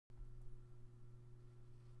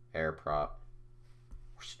air prop.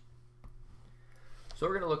 So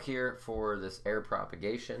we're going to look here for this air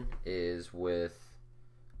propagation is with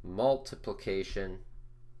multiplication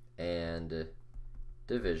and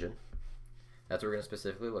division. That's what we're going to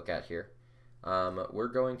specifically look at here.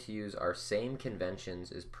 We're going to use our same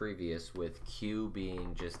conventions as previous, with Q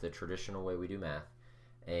being just the traditional way we do math,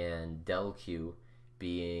 and del Q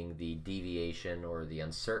being the deviation or the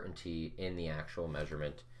uncertainty in the actual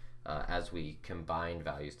measurement as we combine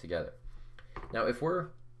values together. Now, if we're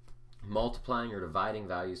multiplying or dividing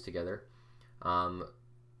values together,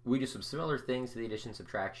 we do some similar things to the addition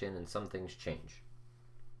subtraction, and some things change.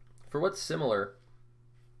 For what's similar,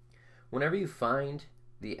 whenever you find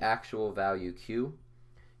the actual value Q,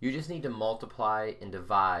 you just need to multiply and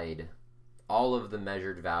divide all of the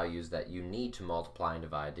measured values that you need to multiply and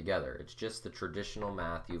divide together. It's just the traditional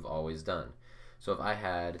math you've always done. So if I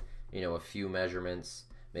had, a few measurements,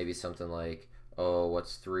 maybe something like, oh,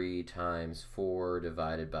 what's 3 times 4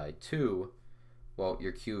 divided by 2? Well,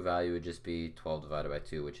 your Q value would just be 12 divided by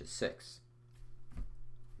 2, which is 6.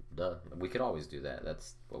 Duh. We could always do that.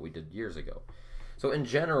 That's what we did years ago. So in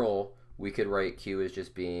general, we could write Q as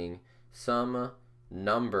just being some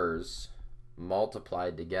numbers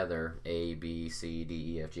multiplied together, A, B, C,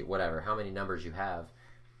 D, E, F, G, whatever, how many numbers you have,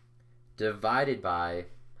 divided by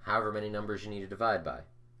however many numbers you need to divide by,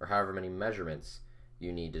 or however many measurements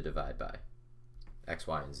you need to divide by, X,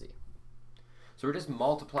 Y, and Z. So we're just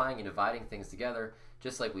multiplying and dividing things together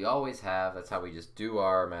just like we always have. That's how we just do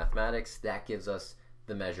our mathematics. That gives us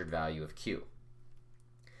the measured value of Q.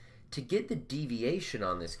 To get the deviation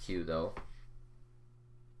on this Q, though,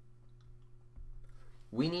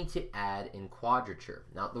 we need to add in quadrature.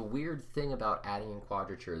 Now, the weird thing about adding in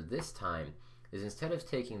quadrature this time is, instead of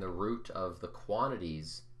taking the root of the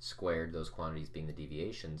quantities squared, those quantities being the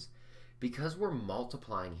deviations, because we're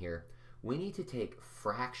multiplying here, we need to take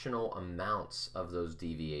fractional amounts of those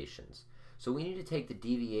deviations. So we need to take the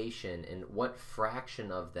deviation and what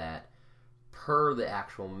fraction of that per the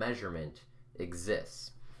actual measurement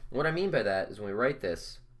exists. What I mean by that is, when we write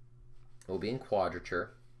this, it will be in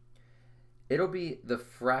quadrature. It'll be the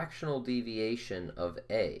fractional deviation of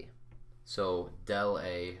A. So del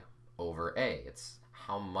A over A. It's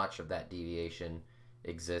how much of that deviation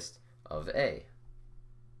exists of A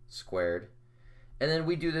squared. And then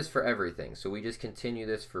we do this for everything. So we just continue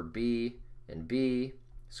this for B and B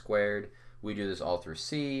squared. We do this all through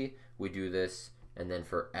C. We do this, and then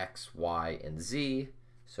for X, Y, and Z.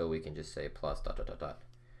 So we can just say plus dot dot dot dot.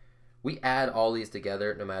 We add all these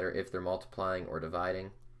together no matter if they're multiplying or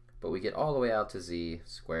dividing, but we get all the way out to Z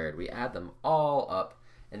squared. We add them all up,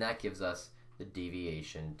 and that gives us the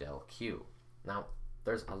deviation del Q. Now,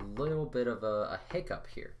 there's a little bit of a hiccup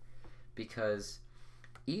here, because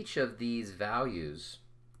each of these values,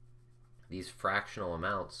 these fractional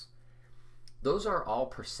amounts, those are all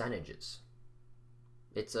percentages.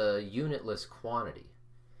 It's a unitless quantity.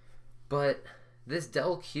 But this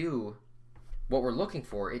del Q, what we're looking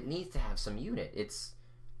for, it needs to have some unit. It's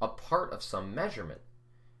a part of some measurement.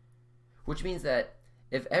 Which means that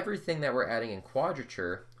if everything that we're adding in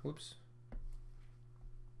quadrature,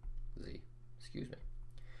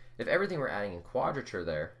 if everything we're adding in quadrature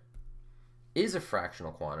there is a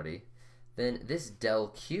fractional quantity, then this del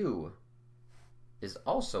Q is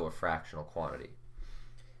also a fractional quantity.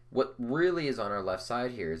 What really is on our left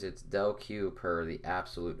side here is it's del Q per the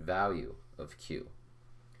absolute value of Q,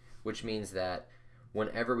 which means that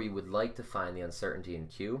whenever we would like to find the uncertainty in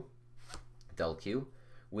Q, del Q,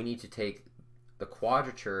 we need to take the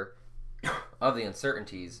quadrature of the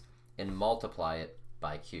uncertainties and multiply it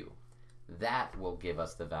by Q. That will give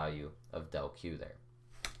us the value of del Q there.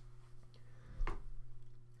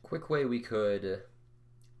 Quick way we could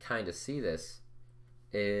kind of see this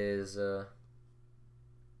is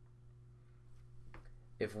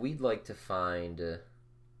if we'd like to find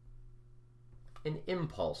an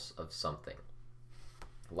impulse of something.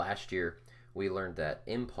 Last year we learned that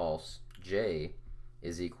impulse J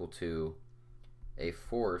is equal to a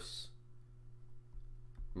force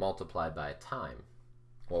multiplied by time.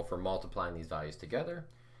 Well, if we're multiplying these values together,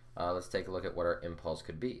 let's take a look at what our impulse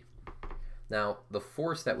could be. Now, the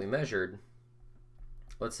force that we measured,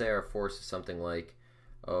 let's say our force is something like,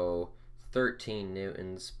 13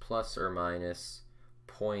 newtons plus or minus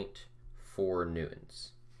 0.4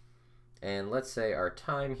 newtons. And let's say our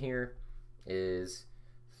time here is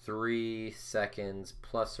 3 seconds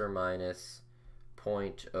plus or minus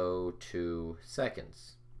 0.02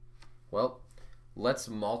 seconds. Well, let's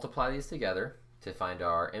multiply these together to find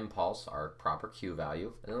our impulse, our proper Q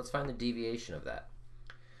value, and then let's find the deviation of that.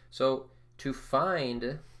 So to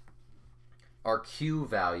find our Q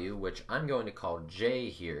value, which I'm going to call J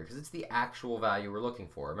here, because it's the actual value we're looking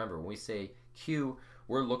for. Remember, when we say Q,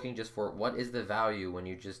 we're looking just for what is the value when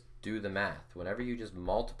you just do the math. Whenever you just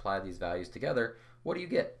multiply these values together, what do you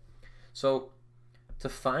get? So to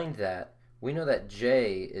find that, we know that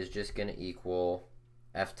J is just going to equal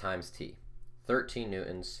F times T. 13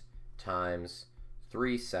 newtons times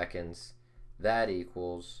 3 seconds, that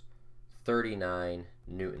equals 39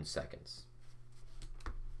 newton seconds.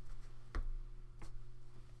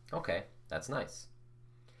 Okay, that's nice.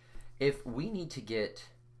 If we need to get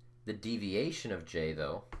the deviation of J,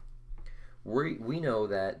 though, we know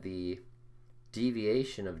that the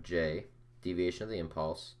deviation of J, deviation of the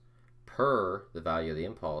impulse, per the value of the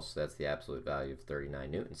impulse, that's the absolute value of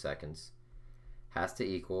 39 newton seconds, has to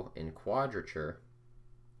equal, in quadrature,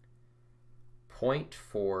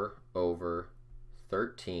 0.4 over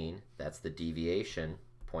 13, that's the deviation,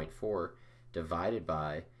 0.4, divided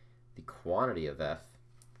by the quantity of F,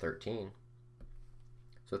 13.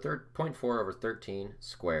 So 0.4 over 13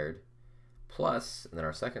 squared plus, and then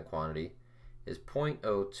our second quantity is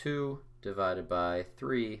 0.02 divided by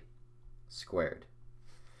 3 squared.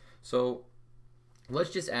 So let's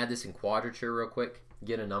just add this in quadrature real quick,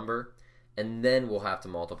 get a number, and then we'll have to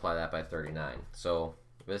multiply that by 39. So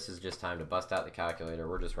this is just time to bust out the calculator.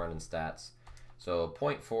 We're just running stats. So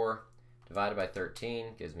 0.4 divided by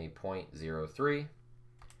 13 gives me 0.03.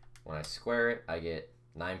 When I square it, I get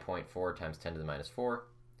 9.4 times 10 to the minus 4.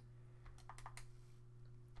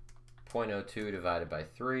 0.02 divided by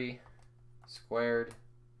 3 squared,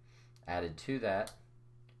 added to that,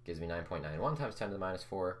 gives me 9.91 times 10 to the minus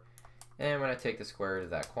 4. And when I take the square root of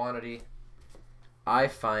that quantity, I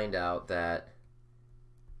find out that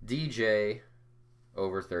dj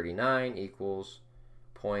over 39 equals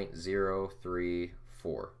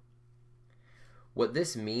 0.034. What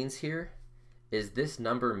this means here is this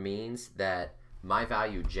number means that my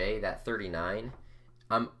value j, that 39,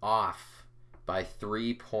 I'm off by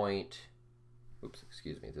 3 point, oops,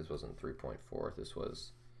 excuse me, this wasn't 3.4, this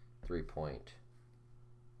was 3.1.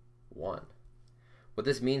 What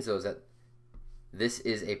this means though is that this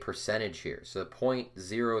is a percentage here. So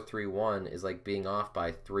 0.031 is like being off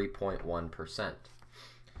by 3.1%.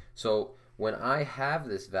 So when I have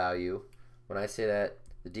this value, when I say that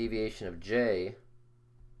the deviation of j,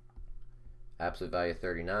 absolute value of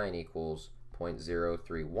 39, equals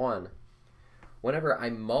 0.031, whenever I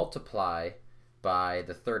multiply by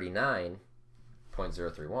the 39,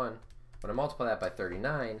 0.031, when I multiply that by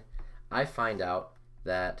 39, I find out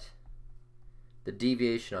that the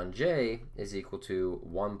deviation on j is equal to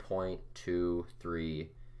 1.23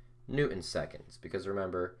 newton seconds, because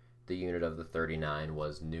remember, the unit of the 39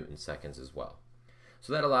 was newton seconds as well.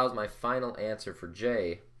 So that allows my final answer for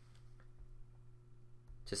j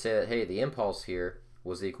to say that, hey, the impulse here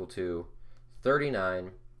was equal to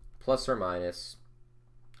 39 plus or minus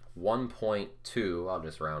 1.2, I'll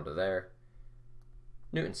just round to there,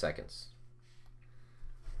 newton seconds.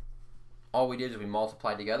 All we did is we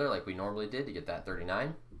multiplied together like we normally did to get that 39.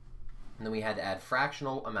 And then we had to add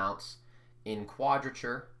fractional amounts in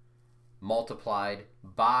quadrature multiplied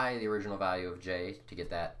by the original value of j to get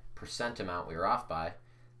that percent amount we were off by,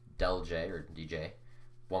 del j or dj,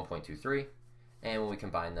 1.23. And when we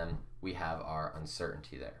combine them, we have our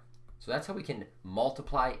uncertainty there. So that's how we can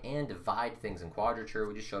multiply and divide things in quadrature.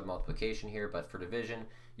 We just showed multiplication here, but for division,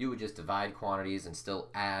 you would just divide quantities and still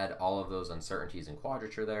add all of those uncertainties in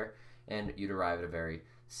quadrature there, and you'd arrive at a very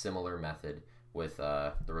similar method with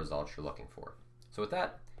the results you're looking for. So with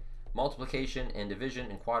that, multiplication and division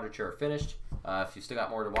and quadrature are finished. If you've still got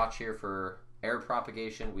more to watch here for error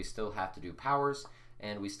propagation, we still have to do powers,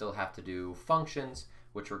 and we still have to do functions,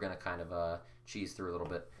 which we're going to kind of cheese through a little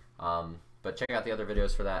bit. But check out the other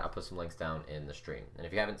videos for that. I'll put some links down in the stream. And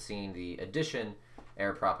if you haven't seen the addition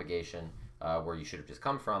error propagation, where you should have just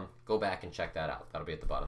come from, go back and check that out. That'll be at the bottom.